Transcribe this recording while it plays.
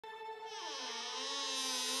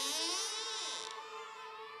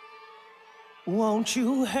Won't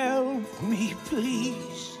you help me,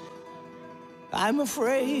 please? I'm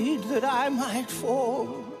afraid that I might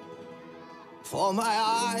fall, for my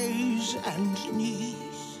eyes and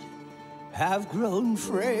knees have grown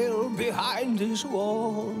frail behind this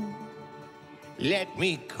wall. Let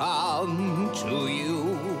me come to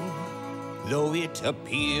you, though it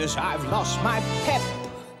appears I've lost my pep.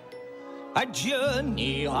 A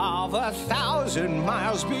journey of 1,000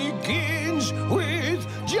 miles begins with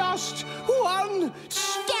just one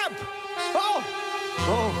step. Oh,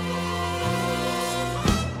 oh.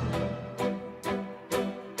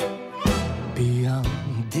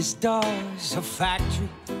 Beyond the stars, a factory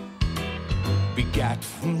begat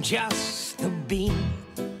from just the beam.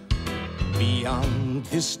 Beyond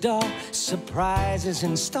the star, surprises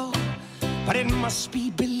in store, but it must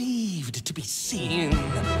be believed to be seen.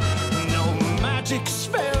 No magic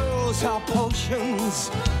spells or potions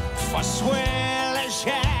forswear a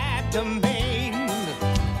shared domain.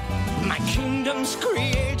 My kingdom's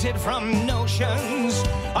created from notions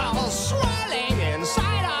all swirling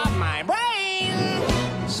inside of my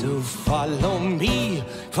brain. So follow me,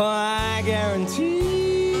 for I guarantee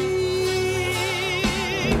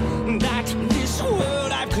that this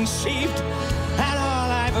world I've conceived and all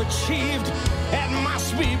I've achieved, it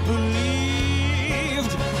must be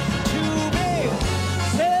believed to be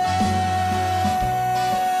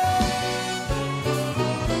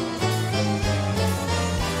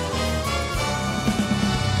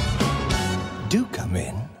do come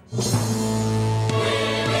in.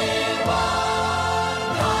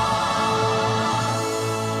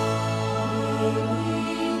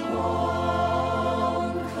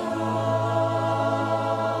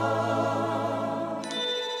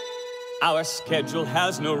 Our schedule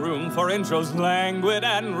has no room for intros languid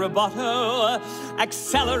and rubato.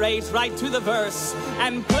 Accelerate right to the verse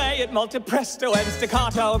and play it multi-presto and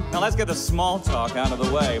staccato. Now let's get the small talk out of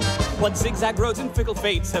the way. What zigzag roads and fickle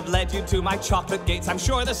fates have led you to my chocolate gates? I'm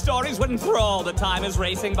sure the stories would enthrall. The time is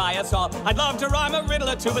racing by us all. I'd love to rhyme a riddle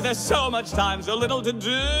or two, but there's so much time, so little to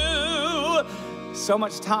do. So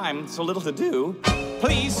much time, so little to do.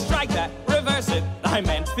 Please strike that, reverse it, I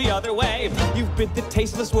meant the other way. You've bid the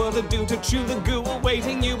tasteless world adieu to chew the goo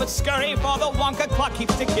awaiting you, but scurry for the Wonka clock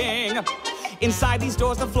keeps ticking. Inside these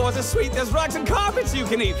doors, the floors are sweet, there's rugs and carpets you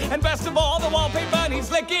can eat, and best of all, the wallpaper needs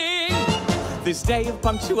licking. This day of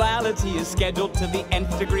punctuality is scheduled to the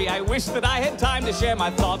nth degree. I wish that I had time to share my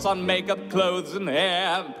thoughts on makeup, clothes, and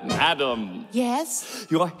hair. Madam. Yes?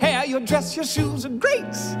 Your hair, your dress, your shoes are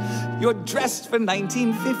great. You're dressed for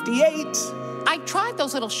 1958. I tried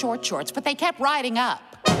those little short shorts, but they kept riding up.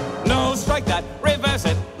 No, strike that, reverse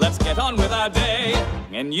it. Let's get on with our day.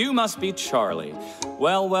 And you must be Charlie.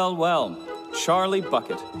 Well, well, well. Charlie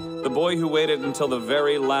Bucket, the boy who waited until the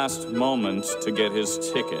very last moment to get his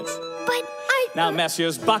ticket. But Now,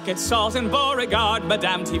 Messieurs Bucket, Salt, and Beauregard,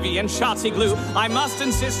 Madame TV, and Shotzi Glue, I must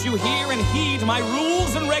insist you hear and heed my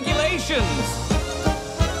rules and regulations.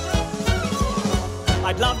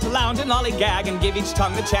 I'd love to lounge and lollygag and give each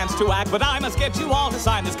tongue the chance to act, but I must get you all to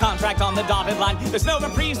sign this contract on the dotted line. There's no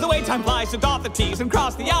reprise, the way time flies, to dot the T's and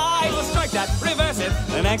cross the I's. Let's strike that, reverse it,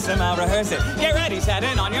 the next time I'll rehearse it. Get ready, set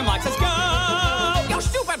in on your mics, let's go! You're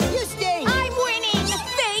stupid! You stink! I'm winning!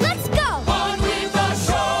 Thanks! Let's go! On with the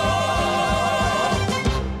show!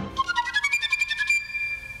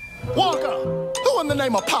 Wonka! Who in the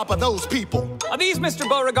name of Papa those people? These, Mr.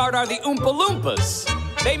 Beauregard, are the Oompa Loompas.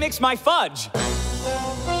 They mix my fudge.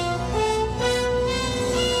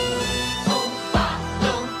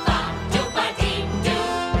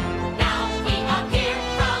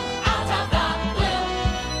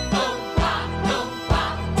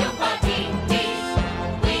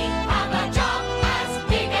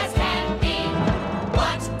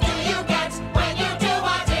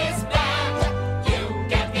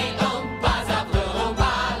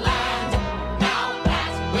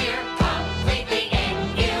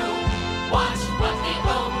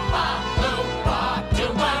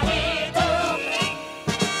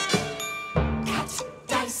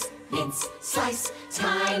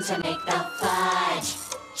 Time to make the fudge.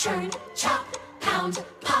 Churn, chop, pound,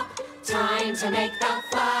 pop. Time to make the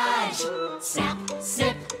fudge. Snap,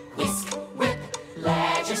 snip, whisk, whip.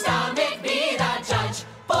 Let your stomach be the judge.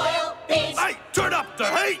 Boil, beat. Hey, turn up the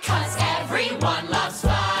heat! 'Cause everyone loves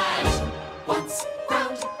fudge. Once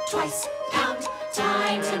ground, twice pound.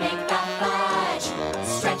 Time to make the fudge.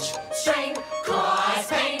 Stretch, strain, cause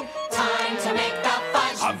pain. Time to make the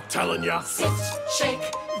fudge. I'm telling ya. Sift,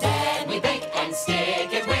 shake, then we bake and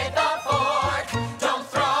stick it with a fork. Don't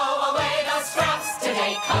throw away the scraps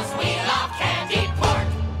today, 'cause we love candied pork.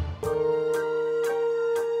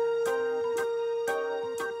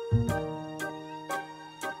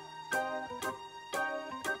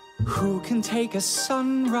 Who can take a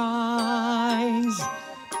sunrise,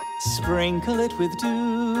 sprinkle it with dew,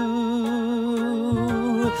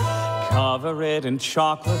 cover it in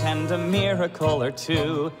chocolate and a miracle or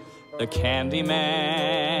two? The Candy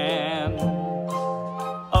Man.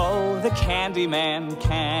 Oh, the Candy Man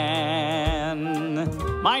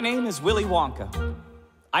can. My name is Willy Wonka.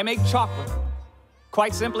 I make chocolate.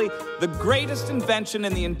 Quite simply, the greatest invention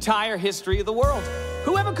in the entire history of the world.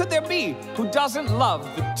 Whoever could there be who doesn't love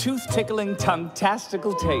the tooth-tickling,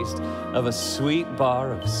 tongue-tastical taste of a sweet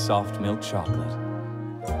bar of soft milk chocolate?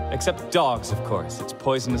 Except dogs, of course. It's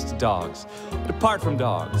poisonous to dogs. But apart from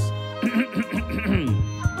dogs,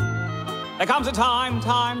 there comes a time,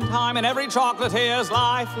 and every chocolatier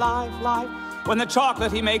life, when the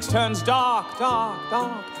chocolate he makes turns dark,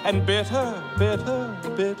 and bitter.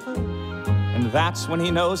 And that's when he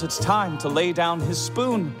knows it's time to lay down his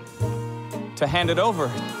spoon, to hand it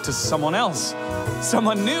over to someone else,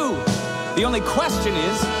 someone new. The only question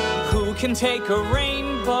is, who can take a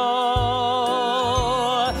rainbow,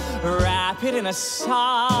 wrap it in a sigh,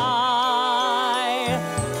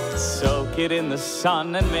 soak it in the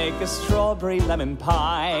sun and make a strawberry lemon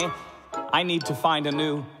pie? I need to find a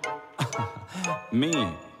new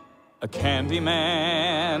me, a candy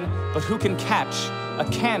man. But who can catch a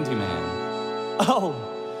candy man? Oh,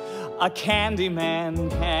 a candy man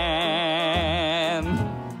can.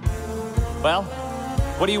 Well,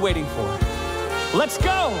 what are you waiting for? Let's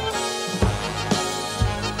go!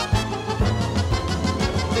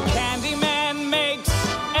 The candy man makes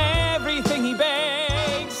everything he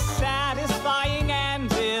bakes satisfying and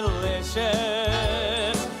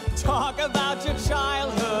delicious. Talk about your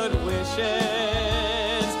childhood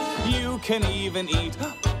wishes. You can even eat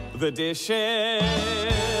the dishes.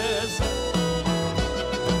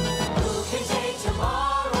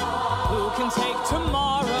 Take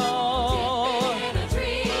tomorrow,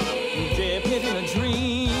 dip it in a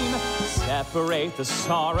dream, separate the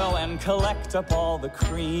sorrow and collect up all the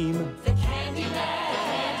cream. The Candy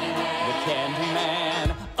Man, the Candy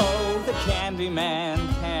Man, oh, the Candy Man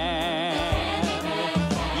can.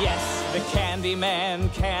 Yes, the Candy Man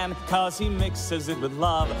can, 'cause he mixes it with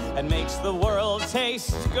love and makes the world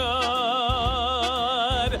taste good.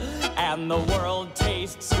 And the world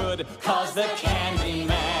tastes good 'cause the Candy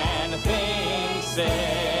Man thinks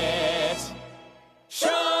it.